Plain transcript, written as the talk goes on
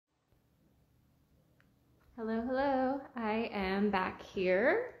Hello, hello. I am back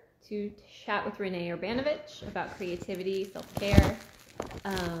here to chat with Rene Urbanovich about creativity, self-care.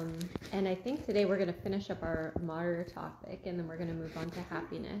 Um, and I think today we're going to finish up our martyr topic and then we're going to move on to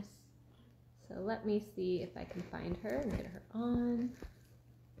happiness. So let me see if I can find her and get her on.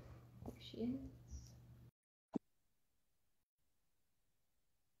 There she is.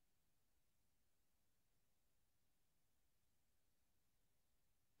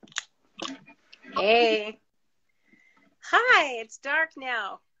 Hey. Hi, it's dark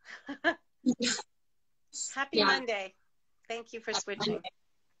now. Happy Yeah, Monday. Thank you for switching.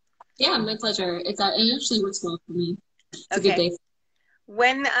 yeah, my pleasure. It actually works well for me. It's a good Okay. day.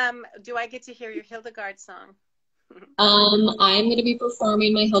 When do I get to hear your Hildegard song? I'm going to be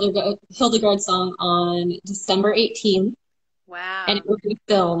performing my Hildegard song on December 18th, and it Wow. will be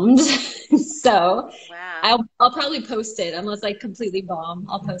filmed. So Wow. I'll probably post it unless I completely bomb.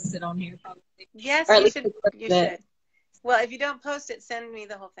 I'll post it on here probably, or Yes, at you least should a clip you of it. should. Well, if you don't post it, send me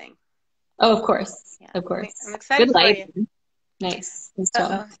the whole thing. Oh, of course, Yeah. of I'm course. Good excited for you. lighting. Nice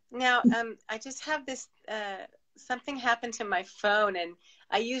job. Uh-oh. Now, I just have this something happened to my phone, and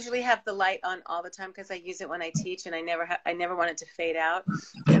I usually have the light on all the time because I use it when I teach, and I never want it to fade out.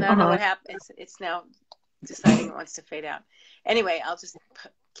 And I don't know Uh-huh. what happened. It's now deciding it wants to fade out. Anyway, I'll just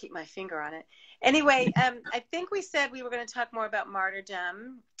keep my finger on it. Anyway, I think we said we were going to talk more about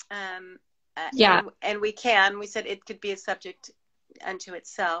martyrdom, Yeah, and we can. We said it could be a subject unto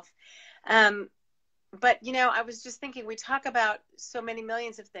itself. Um, but I was just thinking, we talk about so many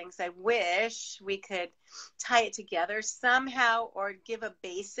millions of things. I wish we could tie it together somehow, or give a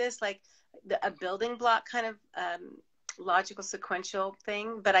basis, like a building block kind of logical sequential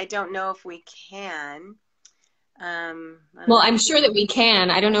thing, but I don't know if we can. I don't well, know. I'm sure that we can.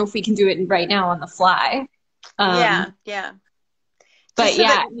 I don't know if we can do it right now on the fly. Yeah, Um, yeah. Just but so yeah,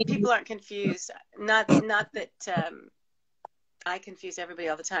 that I mean, people aren't confused. Not that I confuse everybody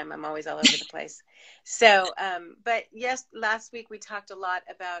all the time. I'm always all over the place. So, but yes, last week we talked a lot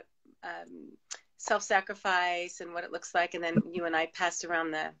about self-sacrifice and what it looks like, and then you and I passed around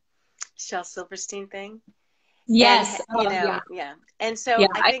the Shel Silverstein thing, and yes. Oh, yeah. yeah. And Yeah, so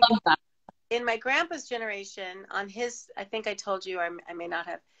I I think love that. in my grandpa's generation, on his, I think I told you, I may not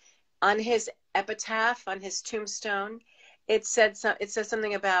have, on his epitaph, on his tombstone, it says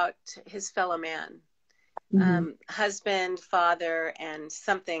something about his fellow man, Hmm. husband, father, and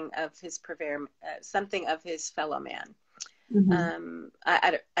something of his purveyor, something of his fellow man. Hmm.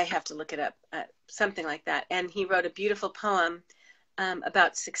 I have to look it up, something like that. And he wrote a beautiful poem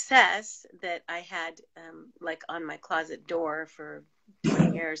about success that I had like on my closet door for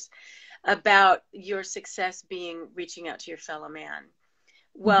 20 years, about your success being reaching out to your fellow man.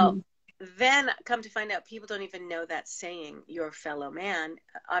 Well, Hmm. then come to find out, people don't even know that saying, your fellow man.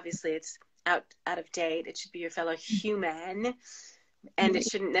 Obviously, it's out of date. It should be your fellow human, and it Right.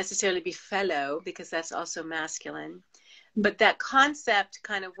 shouldn't necessarily be fellow, because that's also masculine. But that concept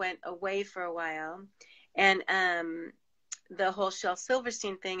kind of went away for a while, and the whole Shel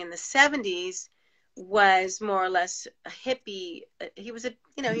Silverstein thing in the 70s was more or less a hippie. He was a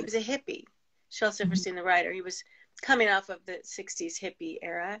hippie. Shel Silverstein, the writer, he was coming off of the 60s hippie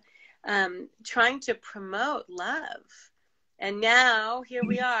era, trying to promote love. And now here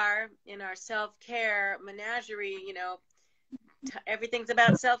we are in our self-care menagerie, everything's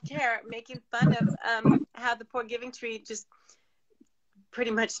about self-care, making fun of how the poor giving tree just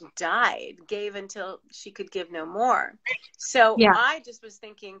pretty much died, gave until she could give no more. So Yeah. I just was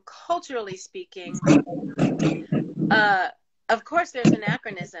thinking, culturally speaking, uh, of course there's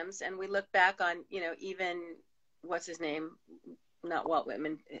anachronisms, and we look back on, even, what's his name? Not Walt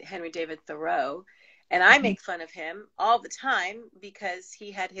Whitman, Henry David Thoreau. And I make fun of him all the time because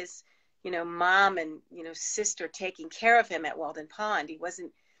he had his, mom and, sister taking care of him at Walden Pond. He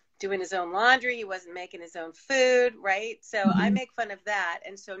wasn't doing his own laundry. He wasn't making his own food, right? So I Hmm. make fun of that.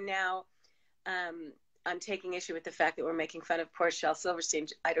 And so now I'm taking issue with the fact that we're making fun of poor Shel Silverstein.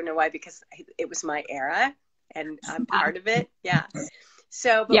 I don't know why, because it was my era and I'm part of it. Yeah.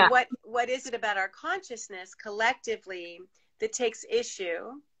 So, but Yeah. what is it about our consciousness collectively that takes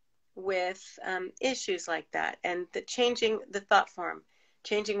issue with issues like that, and the changing the thought form,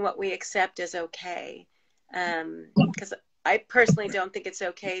 changing what we accept as okay? Because I personally don't think it's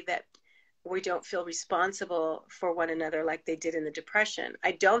okay that we don't feel responsible for one another like they did in the Depression.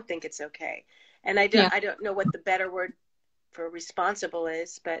 I don't think it's okay, and Yeah. I don't know what the better word for responsible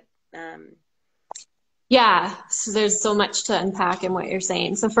is, but Yeah. So there's so much to unpack in what you're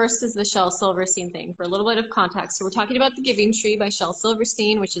saying. So first is the Shel Silverstein thing for a little bit of context. So we're talking about The Giving Tree by Shel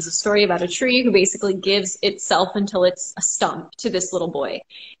Silverstein, which is a story about a tree who basically gives itself until it's a stump to this little boy.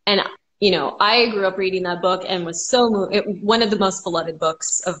 And you know, I grew up reading that book and was so one of the most beloved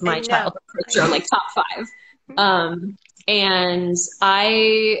books of my childhood, for sure, like top 5. And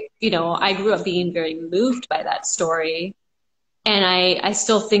I, you know, I grew up being very moved by that story. And I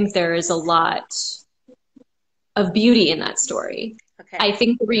still think there is a lot of beauty in that story. Okay. I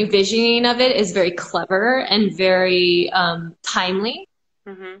think the revisioning of it is very clever and very timely.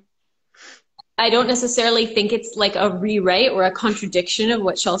 Mm-hmm. I don't necessarily think it's like a rewrite or a contradiction of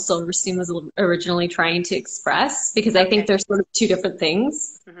what Shel Silverstein was originally trying to express, because I think they're sort of 2 different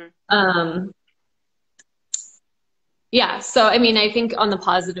things. Mm-hmm. Yeah, so I mean, I think on the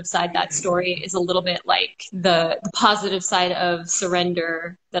positive side, that story is a little bit like the positive side of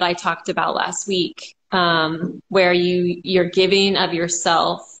surrender that I talked about last week, where you're giving of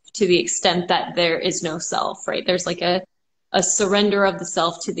yourself to the extent that there is no self, right? There's like a surrender of the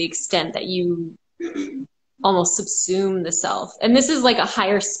self to the extent that you almost subsume the self. And this is like a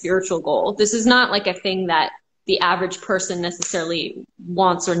higher spiritual goal. This is not like a thing that the average person necessarily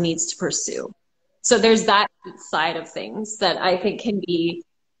wants or needs to pursue. So there's that side of things that I think can be,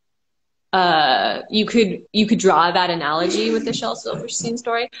 you could draw that analogy with the Shel Silverstein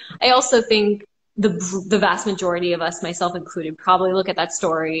story. I also think the vast majority of us, myself included, probably look at that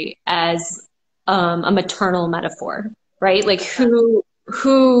story as a maternal metaphor, right? Like who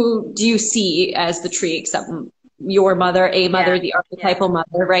do you see as the tree except your mother, the archetypal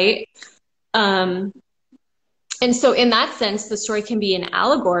mother, right? And so in that sense, the story can be an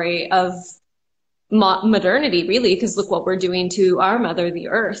allegory of modernity, really, because look what we're doing to our mother, the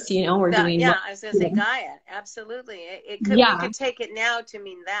earth, you know, we're doing. Yeah, I was going to say Gaia. Absolutely. It could, we could take it now to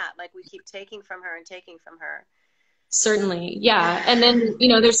mean that, like we keep taking from her and taking from her. Certainly. Yeah. And then, you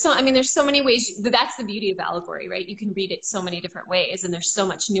know, there's so many ways. That's the beauty of allegory, right? You can read it so many different ways, and there's so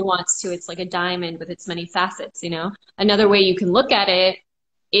much nuance to it. It's like a diamond with its many facets, you know. Another way you can look at it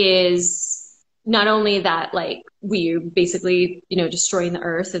is not only that, like, we're basically, you know, destroying the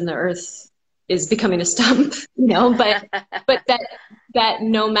earth and the earth is becoming a stump, you know, but that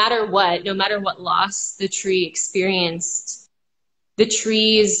no matter what loss the tree experienced, the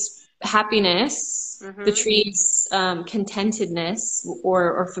tree's happiness, the tree's contentedness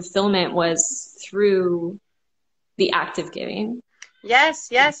or fulfillment was through the act of giving. Yes,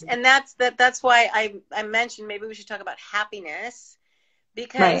 and that's why I mentioned maybe we should talk about happiness,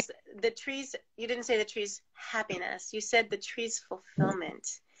 because the trees, you didn't say the tree's happiness, you said the tree's fulfillment.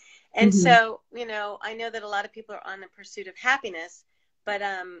 And so, you know, I know that a lot of people are on the pursuit of happiness, but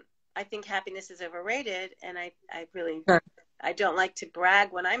I think happiness is overrated. And I really, I don't like to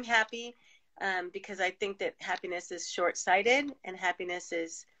brag when I'm happy, because I think that happiness is short-sighted and happiness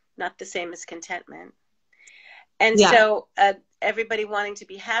is not the same as contentment. And so everybody wanting to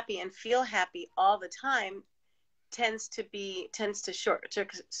be happy and feel happy all the time tends to short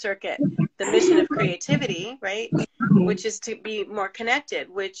circuit the mission of creativity, right? Which is to be more connected,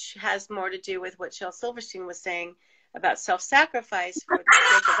 which has more to do with what Shel Silverstein was saying about self-sacrifice for the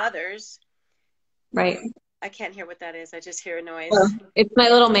sake of others. Right. I can't hear what that is. I just hear a noise. Oh, it's my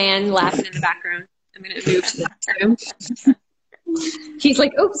little man laughing in the background. I'm going to move to the next room. He's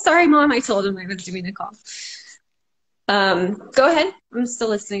like, oh, sorry, Mom. I told him I was doing a call. Go ahead. I'm still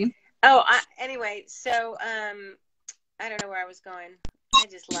listening. Oh, anyway, so I don't know where I was going. I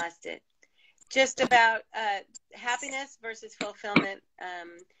just lost it. Just about happiness versus fulfillment,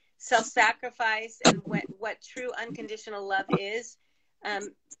 self-sacrifice, and what true unconditional love is.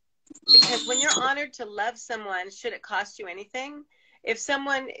 Because when you're honored to love someone, should it cost you anything? If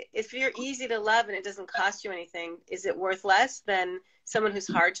you're easy to love and it doesn't cost you anything, is it worth less than someone who's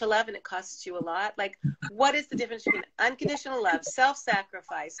hard to love and it costs you a lot? Like, what is the difference between unconditional love,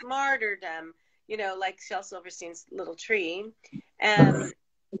 self-sacrifice, martyrdom, you know, like Shel Silverstein's little tree, and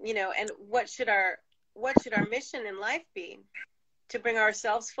you know, and what should our mission in life be? To bring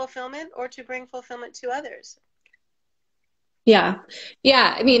ourselves fulfillment or to bring fulfillment to others? Yeah.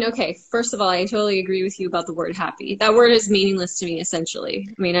 I mean, okay, first of all, I totally agree with you about the word happy. That word is meaningless to me, essentially.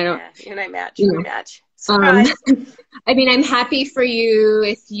 I mean, I don't... Yeah, you and I match. You know, we match. Surprise. I mean, I'm happy for you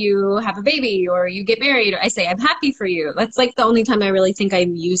if you have a baby or you get married. Or I say, I'm happy for you. That's like the only time I really think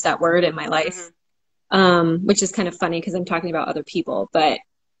I've used that word in my life, which is kind of funny because I'm talking about other people. But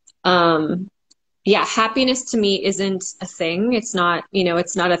yeah, happiness to me isn't a thing. It's not, you know,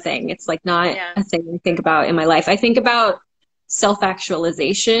 it's not a thing. It's like not a thing I think about in my life. I think about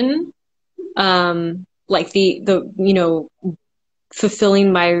self-actualization, like the you know,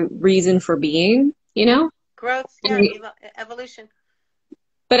 fulfilling my reason for being, you know, growth, evolution.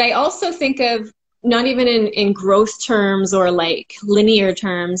 But I also think of not even in growth terms or like linear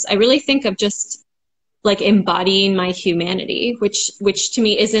terms. I really think of just like embodying my humanity, which to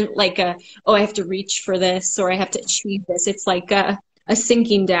me isn't like oh, I have to reach for this or I have to achieve this. It's like a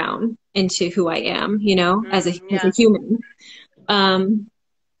sinking down into who I am, you know, as a human.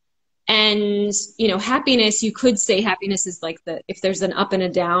 And, you know, happiness, you could say happiness is like if there's an up and a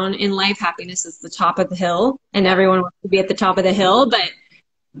down in life, happiness is the top of the hill, and everyone wants to be at the top of the hill, but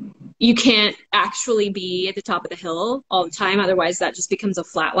you can't actually be at the top of the hill all the time. Otherwise that just becomes a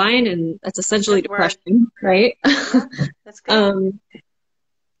flat line, and that's essentially depression, right? Yeah, that's good.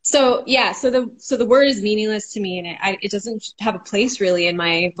 So yeah, so the word is meaningless to me, and it doesn't have a place really in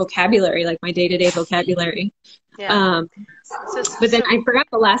my vocabulary, like my day-to-day vocabulary. Yeah. But then I forgot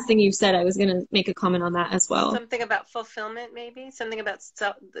the last thing you said. I was going to make a comment on that as well. Something about fulfillment, maybe? Something about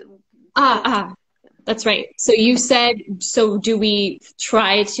that's right. So you said, so do we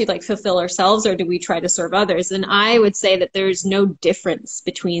try to like fulfill ourselves, or do we try to serve others? And I would say that there's no difference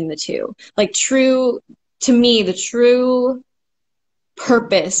between the two. Like to me, the true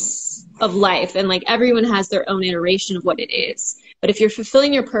purpose of life, and like everyone has their own iteration of what it is, but if you're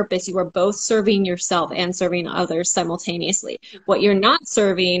fulfilling your purpose, you are both serving yourself and serving others simultaneously. What you're not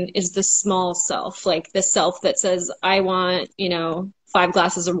serving is the small self, like the self that says, I want, you know, 5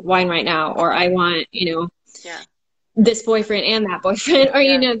 glasses of wine right now, or I want, you know, this boyfriend and that boyfriend, or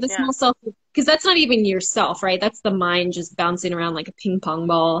you know, the small self, because that's not even yourself, right? That's the mind just bouncing around like a ping pong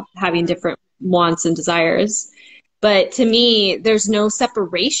ball, having different wants and desires. But to me, there's no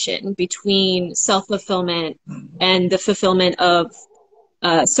separation between self-fulfillment and the fulfillment of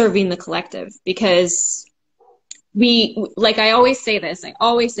serving the collective, because like I always say this, I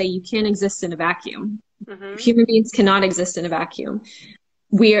always say you can't exist in a vacuum. Human beings cannot exist in a vacuum.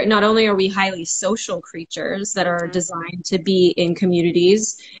 Not only are we highly social creatures that are designed to be in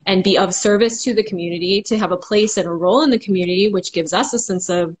communities and be of service to the community, to have a place and a role in the community, which gives us a sense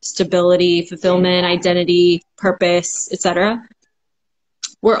of stability, fulfillment, identity, purpose, etc.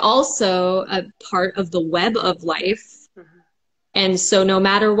 We're also a part of the web of life. And so no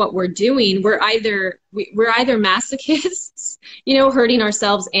matter what we're doing, we're either masochists, you know, hurting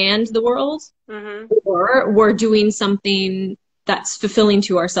ourselves and the world, or we're doing something that's fulfilling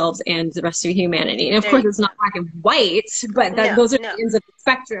to ourselves and the rest of humanity. And of course, it's not black and white, but those are the ends of the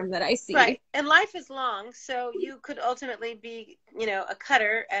spectrum that I see. Right. And life is long, so you could ultimately be, you know, a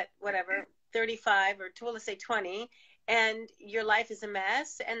cutter at whatever, 35 or let's say 20, and your life is a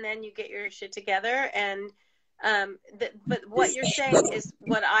mess, and then you get your shit together. And but what you're saying is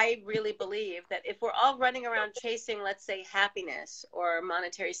what I really believe, that if we're all running around chasing, let's say, happiness or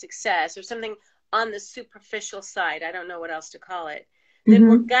monetary success or something on the superficial side, I don't know what else to call it, then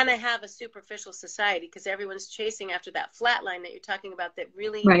we're going to have a superficial society, because everyone's chasing after that flat line that you're talking about, that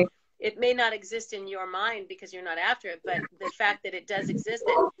really, it may not exist in your mind because you're not after it, but the fact that it does exist,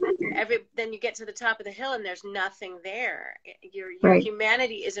 that then you get to the top of the hill and there's nothing there. Your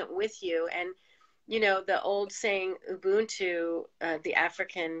humanity isn't with you. And, you know, the old saying, Ubuntu, the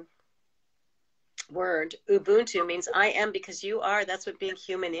African word, Ubuntu, means I am because you are. That's what being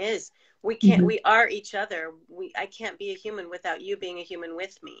human is. We can't, we are each other. I can't be a human without you being a human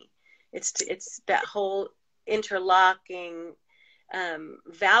with me. It's that whole interlocking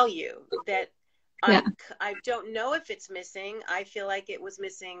value that I don't know if it's missing. I feel like it was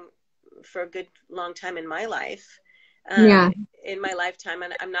missing for a good long time in my life. In my lifetime,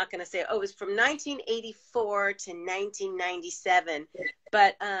 and I'm not going to say, oh, it was from 1984 to 1997,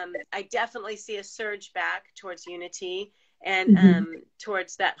 but I definitely see a surge back towards unity and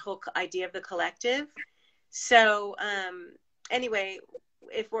towards that whole idea of the collective. So anyway,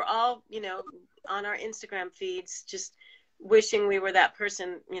 if we're all, you know, on our Instagram feeds just wishing we were that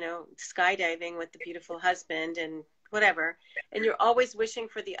person, you know, skydiving with the beautiful husband and whatever, and you're always wishing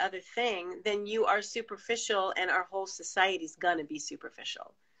for the other thing, then you are superficial, and our whole society's gonna be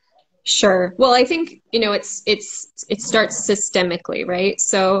superficial. Sure. Well, I think, you know, it starts systemically, right?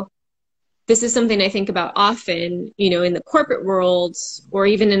 So this is something I think about often, you know, in the corporate world or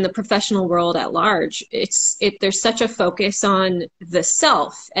even in the professional world at large. There's such a focus on the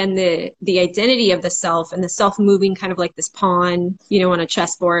self and the identity of the self, and the self moving kind of like this pawn, you know, on a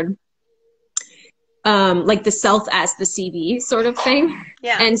chessboard. Like the self as the CV sort of thing.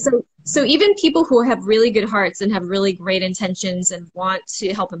 Yeah. And so even people who have really good hearts and have really great intentions and want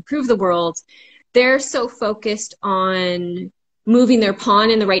to help improve the world, they're so focused on moving their pawn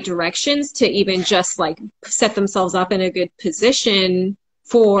in the right directions to even just like set themselves up in a good position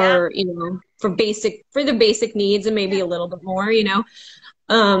for, you know, for the basic needs and maybe a little bit more, you know,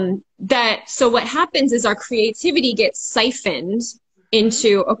 so what happens is our creativity gets siphoned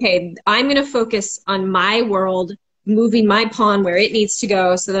into, okay, I'm going to focus on my world moving my pawn where it needs to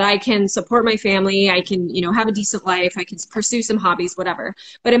go so that I can support my family, I can, you know, have a decent life, I can pursue some hobbies, whatever.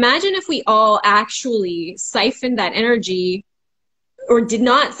 But imagine if we all actually siphoned that energy, or did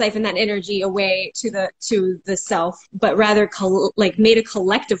not siphon that energy away to the self, but rather like made a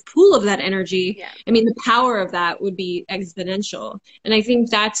collective pool of that energy. Yeah. I mean, the power of that would be exponential. And I think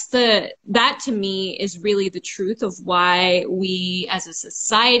that to me is really the truth of why we as a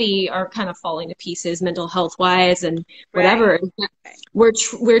society are kind of falling to pieces mental health wise and whatever. Right.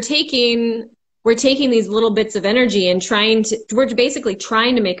 We're taking these little bits of energy and we're basically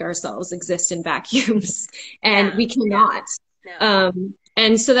trying to make ourselves exist in vacuums, and we cannot. No.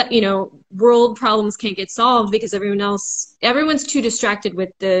 And so that, you know, world problems can't get solved because everyone's too distracted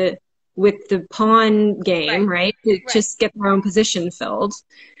with the pawn game, right? To just get their own position filled.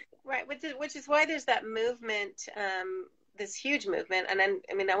 Right, which is why there's that movement, this huge movement. And then,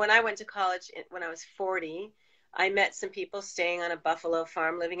 I mean, when I went to college when I was 40, I met some people staying on a buffalo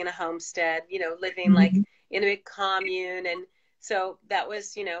farm, living in a homestead, you know, living like in a big commune. And so that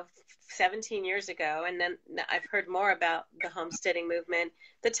was, you know, 17 years ago. And then I've heard more about the homesteading movement,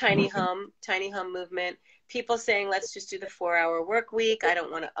 the tiny home movement, people saying, let's just do the 4-hour work week. I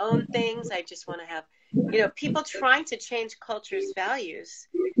don't want to own things. I just want to have, you know, people trying to change culture's values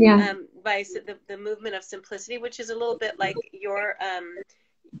by the movement of simplicity, which is a little bit like your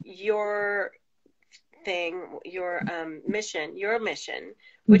thing, your mission,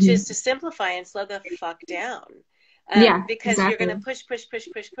 which is to simplify and slow the fuck down. Because you're going to push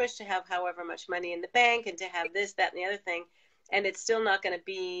to have however much money in the bank and to have this, that, and the other thing. And it's still not going to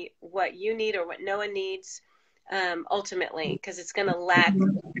be what you need or what Noah needs ultimately, because it's going to lack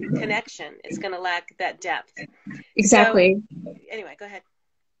connection. It's going to lack that depth. Exactly. So, anyway, go ahead.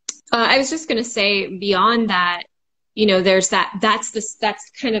 I was just going to say beyond that, you know, there's that's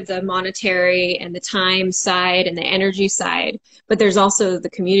kind of the monetary and the time side and the energy side, but there's also the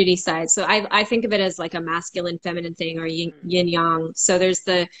community side. So I think of it as like a masculine, feminine thing, or yin yang. So there's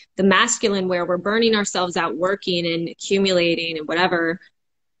the masculine where we're burning ourselves out working and accumulating and whatever.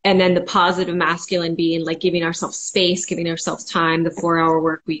 And then the positive masculine being like giving ourselves space, giving ourselves time, the 4-hour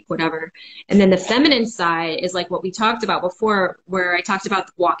work week, whatever. And then the feminine side is like what we talked about before, where I talked about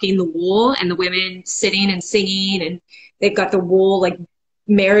walking the wool and the women sitting and singing, and they've got the wool like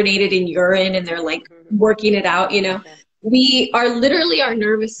marinated in urine and they're like working it out, you know. We are literally, our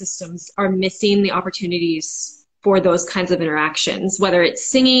nervous systems are missing the opportunities for those kinds of interactions, whether it's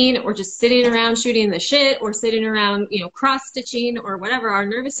singing or just sitting around shooting the shit or sitting around, you know, cross stitching or whatever. Our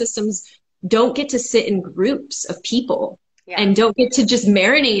nervous systems don't get to sit in groups of people and don't get to just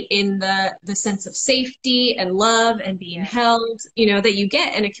marinate in the sense of safety and love and being held, you know, that you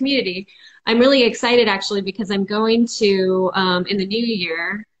get in a community. I'm really excited actually, because I'm going to, in the new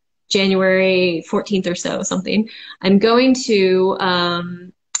year, January 14th or so, something, I'm going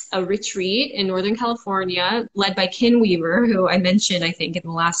to, a retreat in Northern California led by Ken Weaver, who I mentioned, I think, in the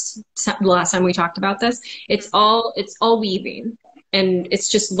last time we talked about this. It's all weaving, and it's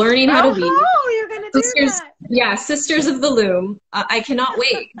just learning how to weave. Oh, you're going to do that. Yeah, Sisters of the Loom. I cannot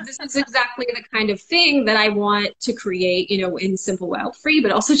wait. This is exactly the kind of thing that I want to create, you know, in Simple Wild Free,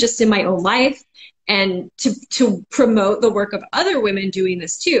 but also just in my own life, and to promote the work of other women doing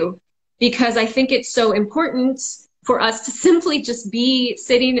this too, because I think it's so important for us to simply just be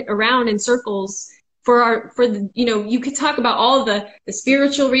sitting around in circles for the, you know, you could talk about all the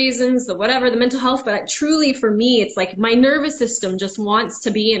spiritual reasons, the whatever, the mental health, but truly for me, it's like my nervous system just wants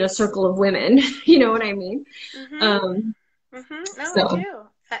to be in a circle of women. You know what I mean? No, so, I do.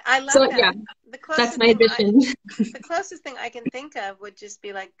 I love that. Yeah, that's my addition. The closest thing I can think of would just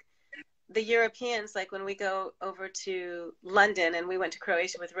be like the Europeans, like when we go over to London, and we went to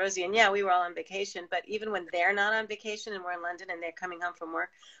Croatia with Rosie, and we were all on vacation, but even when they're not on vacation and we're in London and they're coming home from work,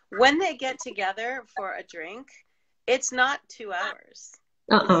 when they get together for a drink, it's not 2 hours.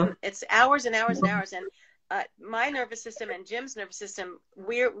 It's hours and hours and hours. And my nervous system and Jim's nervous system,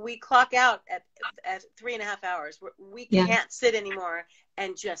 we clock out at 3.5 hours. We can't sit anymore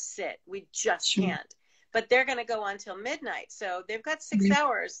and just sit. We just can't. But they're going to go on till midnight. So they've got 6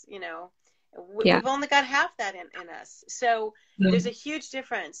 hours, you know. We've only got half that in us. So there's a huge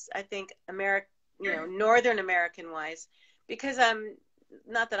difference, I think, Northern American wise, because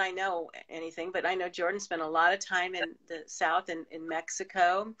not that I know anything, but I know Jordan spent a lot of time in the South, in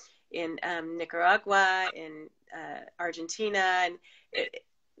Mexico, in Nicaragua, in Argentina, and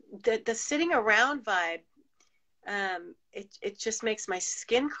the sitting around vibe, it just makes my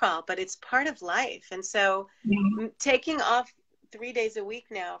skin crawl, but it's part of life. And so taking off 3 days a week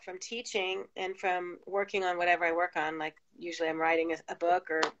now from teaching and from working on whatever I work on. Like usually I'm writing a book,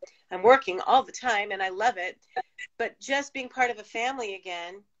 or I'm working all the time and I love it. But just being part of a family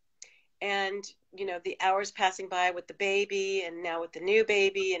again, and, you know, the hours passing by with the baby and now with the new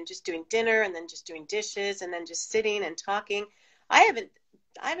baby, and just doing dinner and then just doing dishes and then just sitting and talking. I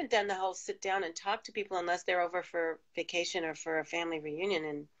haven't done the whole sit down and talk to people unless they're over for vacation or for a family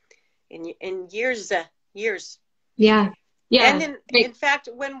reunion in years. Yeah. Yeah. And in fact,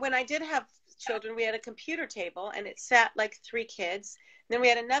 when I did have children, we had a computer table and it sat like 3 kids. And then we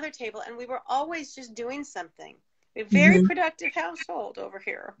had another table and we were always just doing something. A very productive household over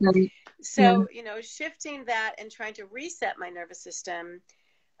here. So, you know, shifting that and trying to reset my nervous system,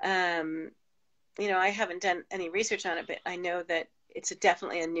 you know, I haven't done any research on it, but I know that it's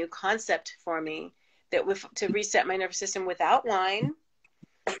definitely a new concept for me, that to reset my nervous system without wine,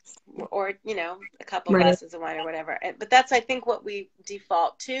 or, you know, a couple glasses of wine or whatever. But that's, I think, what we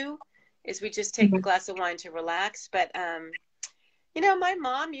default to, is we just take a glass of wine to relax. But, you know, my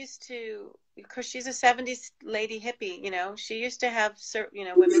mom used to, because she's a 70s lady hippie, you know, she used to have, you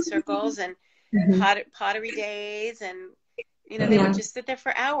know, women's circles and pottery days, and, you know, they would just sit there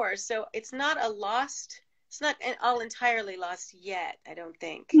for hours. So it's not all entirely lost yet, I don't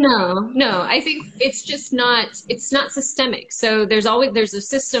think. No, I think it's just it's not systemic. So there's a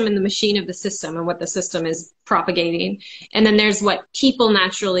system in the machine of the system and what the system is propagating. And then there's what people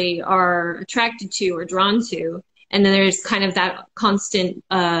naturally are attracted to or drawn to. And then there's kind of that constant,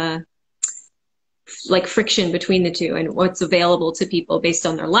 like friction between the two and what's available to people based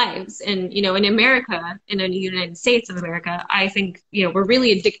on their lives. And, you know, in America, in the United States of America, I think, you know, we're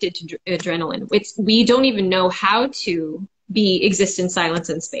really addicted to adrenaline. We don't even know how to exist in silence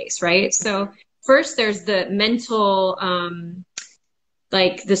and space, right? So first there's the mental,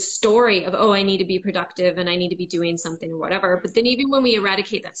 like the story of, oh, I need to be productive and I need to be doing something or whatever. But then even when we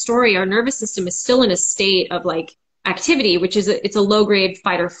eradicate that story, our nervous system is still in a state of like activity, which is it's a low grade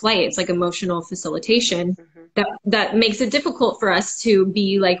fight or flight. It's like emotional facilitation that makes it difficult for us to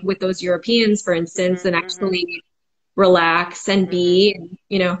be like with those Europeans, for instance, and actually relax and be,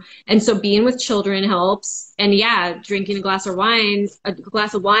 you know. And so being with children helps. And yeah, drinking a glass of wine or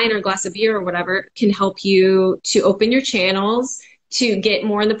a glass of beer or whatever can help you to open your channels, to get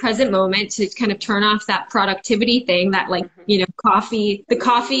more in the present moment, to kind of turn off that productivity thing, that like, you know, the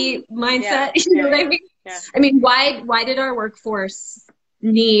coffee mindset. You know what I mean? Yeah. I mean, why did our workforce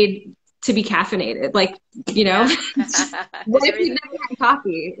need to be caffeinated? Like, you know, what if we never had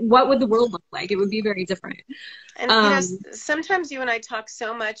coffee? What would the world look like? It would be very different. And you know, sometimes you and I talk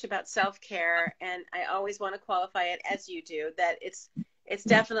so much about self-care, and I always want to qualify it, as you do, that it's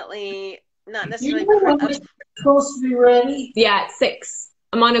definitely not necessarily supposed to be ready. Yeah, at 6.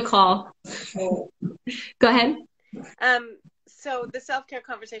 I'm on a call. Go ahead. So the self-care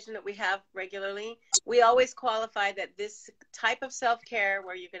conversation that we have regularly, we always qualify that this type of self-care,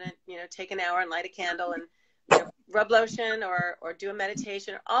 where you're going to, you know, take an hour and light a candle and, you know, rub lotion or do a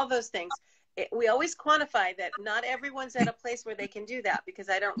meditation, or all those things, we always quantify that not everyone's at a place where they can do that, because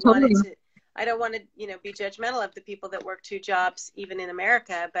I don't want to, you know, be judgmental of the people that work 2 jobs, even in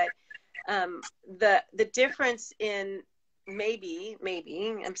America. But the difference in, maybe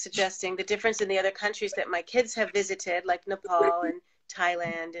I'm suggesting the difference in the other countries that my kids have visited, like Nepal and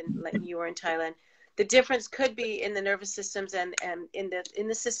Thailand, and like you were in Thailand, the difference could be in the nervous systems and in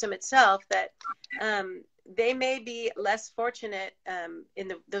the system itself, that they may be less fortunate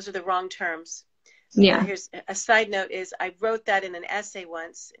those are the wrong terms. Yeah. Here's a side note, is I wrote that in an essay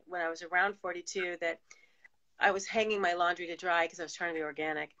once when I was around 42, that I was hanging my laundry to dry because I was trying to be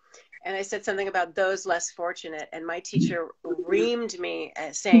organic. And I said something about those less fortunate. And my teacher reamed me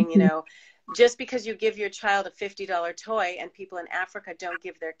saying, you know, just because you give your child a $50 toy and people in Africa don't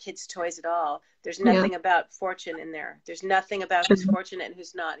give their kids toys at all, there's nothing about fortune in there. There's nothing about who's fortunate and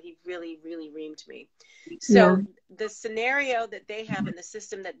who's not. He really, really reamed me. So the scenario that they have in the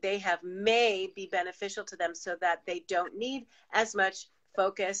system that they have may be beneficial to them, so that they don't need as much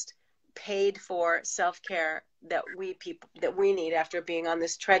focused, paid for self-care that we need after being on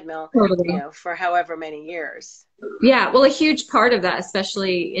this treadmill, you know, for however many years. Yeah, well, a huge part of that,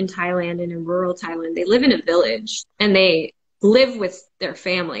 especially in Thailand and in rural Thailand, they live in a village and they live with their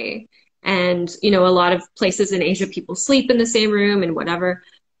family. And, you know, a lot of places in Asia, people sleep in the same room and whatever.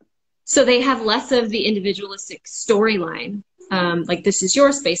 So they have less of the individualistic storyline. Like, this is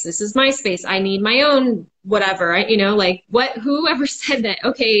your space, this is my space, I need my own whatever, you know, like whoever said that,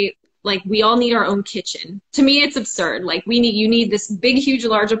 okay, like we all need our own kitchen. To me, it's absurd. Like you need this big, huge,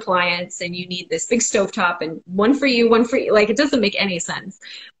 large appliance, and you need this big stovetop, and one for you, one for you. Like, it doesn't make any sense.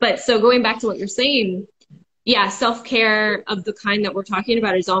 But so going back to what you're saying, yeah, self-care of the kind that we're talking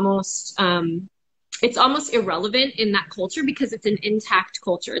about is almost it's almost irrelevant in that culture because it's an intact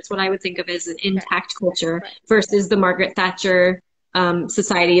culture. It's what I would think of as an intact culture Right. versus the Margaret Thatcher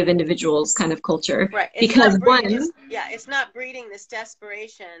society of individuals kind of culture. Right. It's Because not breeding, one, it's not breeding this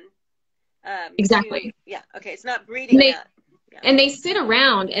desperation. exactly. Okay, it's not And breeding they that. Yeah. and they sit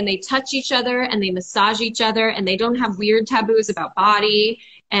around and they touch each other and they massage each other and they don't have weird taboos about body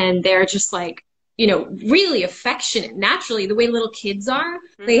and they're just like, really affectionate naturally the way little kids are.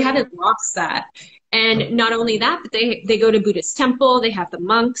 They haven't lost that. And not only that, but they go to Buddhist temple, they have the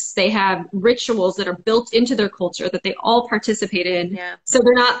monks, they have rituals that are built into their culture that they all participate in. Yeah. So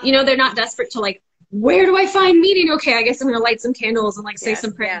they're not desperate to like, where do I find meaning? Okay, I guess I'm gonna light some candles and like say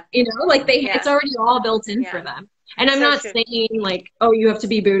some prayer. Like it's already all built in for them. And I'm not saying like, oh, you have to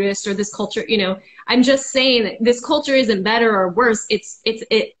be Buddhist or this culture, I'm just saying that this culture isn't better or worse.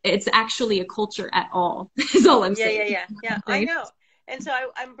 It's actually a culture at all. Is all I'm saying. Yeah. I know. And so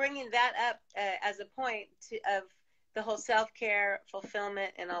I'm bringing that up as a point of the whole self-care,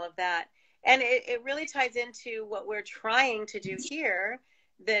 fulfillment, and all of that. And it really ties into what we're trying to do here.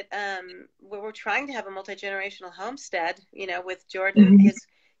 That where we're trying to have a multi-generational homestead, with Jordan,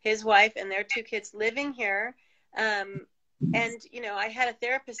 his wife, and their 2 kids living here. And I had a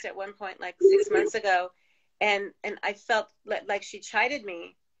therapist at one point, like 6 months ago, and I felt like she chided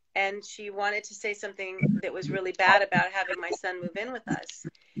me, and she wanted to say something that was really bad about having my son move in with us.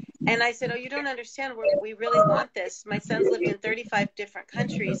 And I said, oh, you don't understand. We really want this. My son's lived in 35 different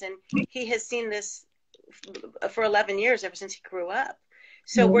countries, and he has seen this for 11 years, ever since he grew up.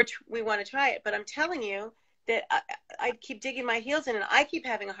 So we want to try it. But I'm telling you that I keep digging my heels in, and I keep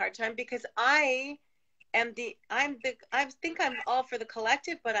having a hard time because I think I'm all for the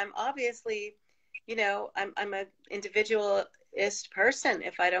collective, but I'm obviously, I'm an individualist person.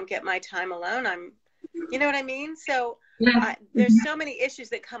 If I don't get my time alone, you know what I mean? So there's so many issues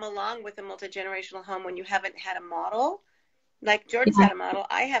that come along with a multi-generational home when you haven't had a model. Like Jordan's had a model.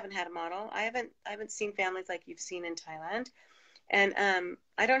 I haven't had a model. I haven't seen families like you've seen in Thailand. And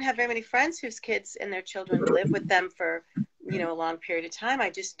I don't have very many friends whose kids and their children live with them for, a long period of time.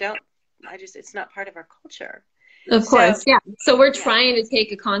 It's not part of our culture. Of course, yeah. So we're trying to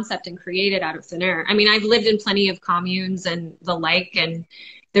take a concept and create it out of thin air. I mean, I've lived in plenty of communes and the like, and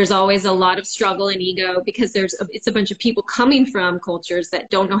there's always a lot of struggle and ego because it's a bunch of people coming from cultures that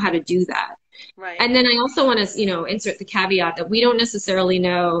don't know how to do that. Right. And then I also want to, insert the caveat that we don't necessarily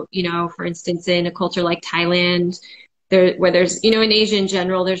know, for instance, in a culture like Thailand, where there's, in Asia in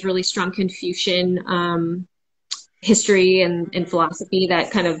general, there's really strong Confucian history and philosophy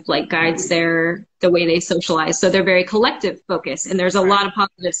that kind of like guides the way they socialize. So they're very collective focused, and there's a lot of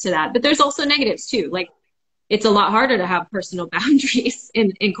positives to that, but there's also negatives too. Like it's a lot harder to have personal boundaries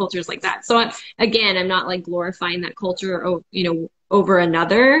in cultures like that. So I'm not like glorifying that culture, over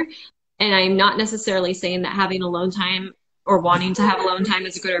another. And I'm not necessarily saying that having alone time or wanting to have alone time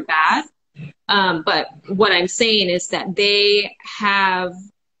is good or bad. But what I'm saying is that they have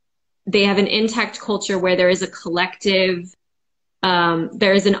an intact culture where there is a collective,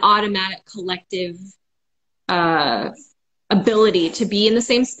 there is an automatic collective ability to be in the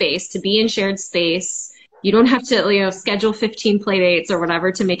same space, to be in shared space. You don't have to, schedule 15 play dates or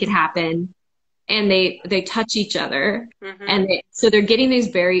whatever to make it happen. And they touch each other. And so they're getting these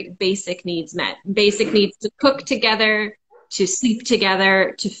very basic needs met. Basic needs to cook together, to sleep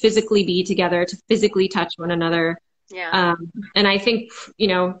together, to physically be together, to physically touch one another. Yeah. And I think,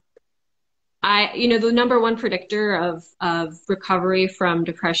 the number one predictor of recovery from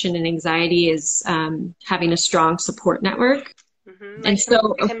depression and anxiety is having a strong support network. Like and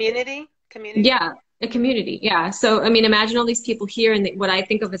so community. Yeah, a community. Yeah. So, I mean, imagine all these people here and what I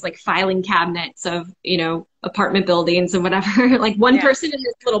think of as like filing cabinets of, apartment buildings and whatever, like one person in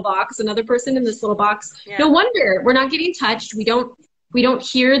this little box, another person in this little box. Yeah. No wonder we're not getting touched. We don't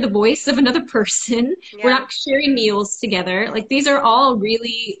hear the voice of another person. Yeah. We're not sharing meals together. Like these are all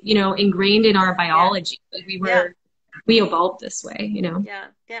really, ingrained in our biology. Like we evolved this way, Yeah.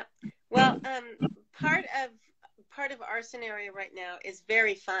 Yeah. Well, part of our scenario right now is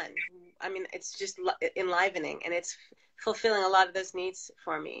very fun. I mean, it's just enlivening, and it's fulfilling a lot of those needs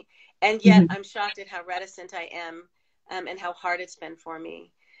for me. And yet I'm shocked at how reticent I am, and how hard it's been for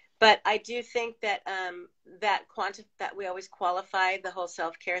me. But I do think that that we always qualify the whole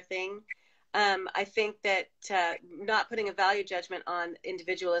self-care thing. I think that not putting a value judgment on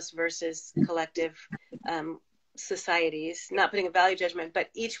individualist versus collective societies, not putting a value judgment, but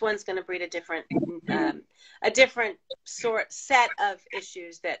each one's going to breed a different set of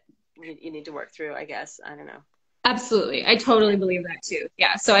issues that you need to work through, I guess. I don't know. Absolutely. I totally believe that too.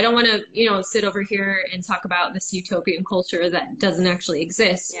 Yeah. So I don't want to, sit over here and talk about this utopian culture that doesn't actually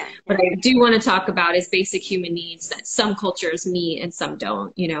exist. Yeah, What I do want to talk about is basic human needs that some cultures meet and some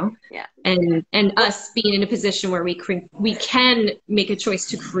don't. yeah. And us being in a position where we can make a choice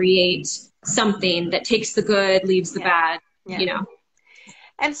to create something that takes the good, leaves the bad, Yeah.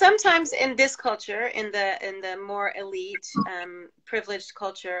 And sometimes in this culture, in the more elite, privileged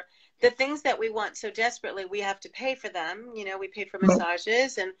culture, the things that we want so desperately, we have to pay for them. We pay for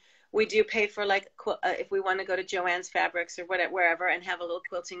massages, and we do pay for, like, if we want to go to Joann's Fabrics or whatever, wherever, and have a little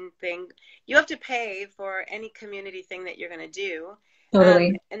quilting thing, you have to pay for any community thing that you're going to do.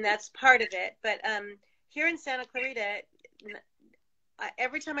 Totally. And that's part of it. But here in Santa Clarita,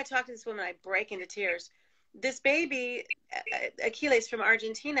 every time I talk to this woman, I break into tears. This baby, Achilles from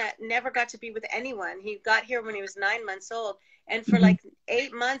Argentina, never got to be with anyone. He got here when he was 9 months old. And for like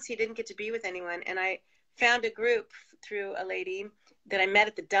 8 months, he didn't get to be with anyone. And I found a group through a lady that I met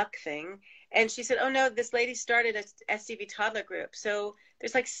at the duck thing. And she said, oh, no, this lady started a SCV toddler group. So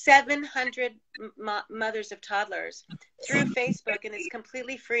there's like 700 mothers of toddlers through Facebook. And it's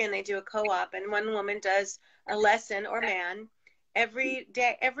completely free. And they do a co-op. And one woman does a lesson, or man, every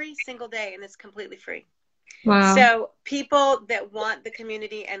day, every single day. And it's completely free. Wow. So people that want the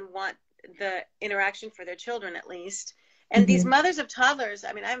community and want the interaction for their children, at least. And these mothers of toddlers,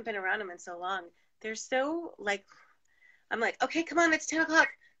 I mean, I haven't been around them in so long. They're so like, I'm like, okay, come on, it's 10 o'clock.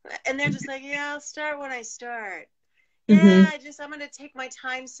 And they're just like, yeah, I'll start when I start. Yeah, I'm going to take my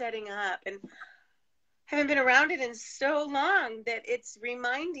time setting up. And haven't been around it in so long that it's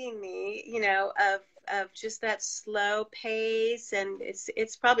reminding me, of just that slow pace. And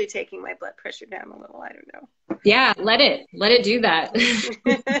it's probably taking my blood pressure down a little. I don't know. Yeah, let it do that.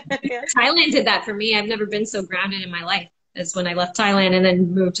 Yeah. Thailand did that for me. I've never been so grounded in my life as when I left Thailand and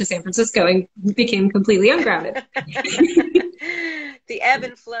then moved to San Francisco and became completely ungrounded. The ebb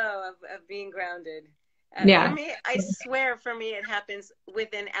and flow of being grounded. Yeah. For me, I swear, for me, it happens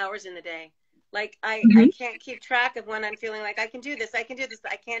within hours in the day. Like I can't keep track of when I'm feeling like I can do this, I can do this,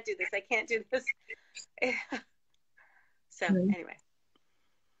 I can't do this, I can't do this. So anyway.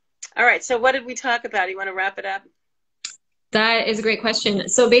 All right. So what did we talk about? You want to wrap it up? That is a great question.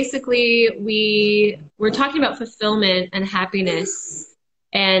 So basically we're talking about fulfillment and happiness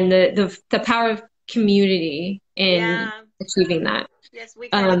and the power of community in achieving that. Yes, we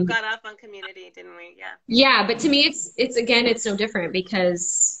kind of got off on community, didn't we? Yeah. Yeah, but to me it's no different,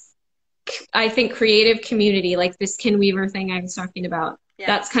 because I think creative community, like this Kin Weaver thing I was talking about,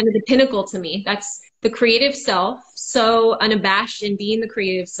 that's kind of the pinnacle to me. That's the creative self, so unabashed in being the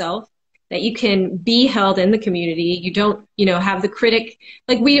creative self that you can be held in the community. You don't, have the critic.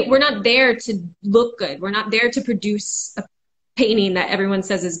 Like we're not there to look good. We're not there to produce a painting that everyone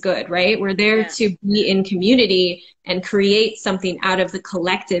says is good, right? We're there to be in community and create something out of the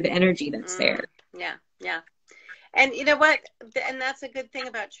collective energy that's there. Yeah, yeah. And you know what? And that's a good thing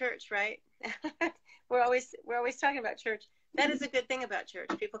about church, right? We're always talking about church. That is a good thing about church.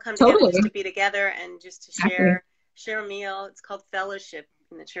 People come together just to be together and just to share a meal. It's called fellowship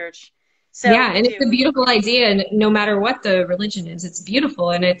in the church. So yeah, and it's a beautiful idea, and no matter what the religion is, it's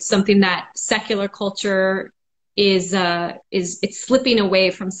beautiful, and it's something that secular culture is it's slipping away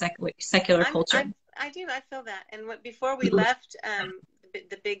from secular culture. I do. I feel that. And before we left,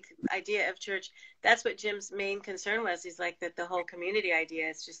 the big idea of church, that's what Jim's main concern was. He's like that the whole community idea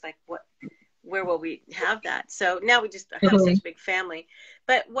is just like, where will we have that? So now we just have such a big family.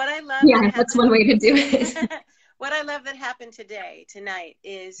 But what I love, that's one way to do it. What I love that happened tonight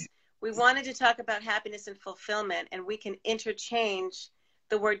is we wanted to talk about happiness and fulfillment, and we can interchange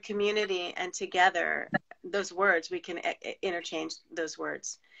the word community and together. Those words, we can interchange those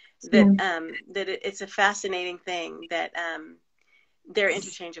words. That it's a fascinating thing that they're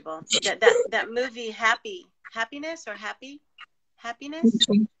interchangeable. That movie Happiness.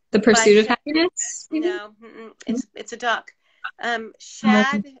 The Pursuit of Happiness? No, it's a doc.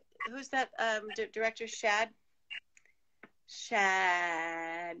 Shad, who's that director? Shadyac.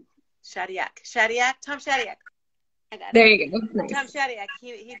 Tom Shadyac. I got it. There you go. Nice. Tom Shadyac.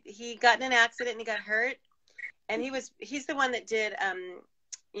 He got in an accident and he got hurt, and he's the one that did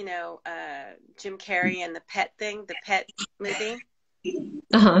Jim Carrey and the Pet movie.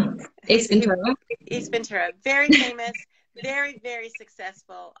 Ace Ventura. Ace Ventura. Very famous, very, very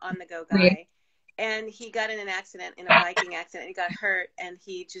successful on the go guy. Right. And he got in an accident, in a biking accident. He got hurt, and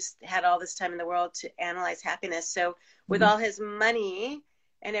he just had all this time in the world to analyze happiness. So with all his money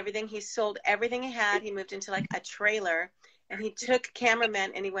and everything, he sold everything he had. He moved into like a trailer, and he took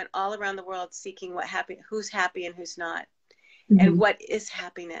cameramen, and he went all around the world seeking who's happy and who's not, and what is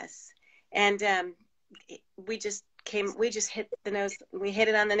happiness. And we just we just hit the nose. We hit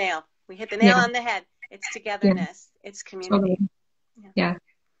it on the nail. We hit the nail on the head. It's togetherness. It's community. Totally.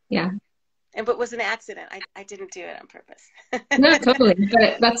 Yeah. And but it was an accident. I didn't do it on purpose. No, totally.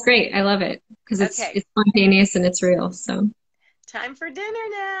 But that's great. I love it because it's spontaneous and it's real. So time for dinner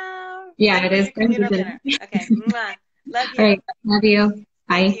now. Yeah, time it is. Communal dinner. Okay. Mwah. Love you. All right. Love you.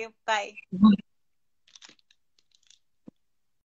 Bye. Love you. Bye.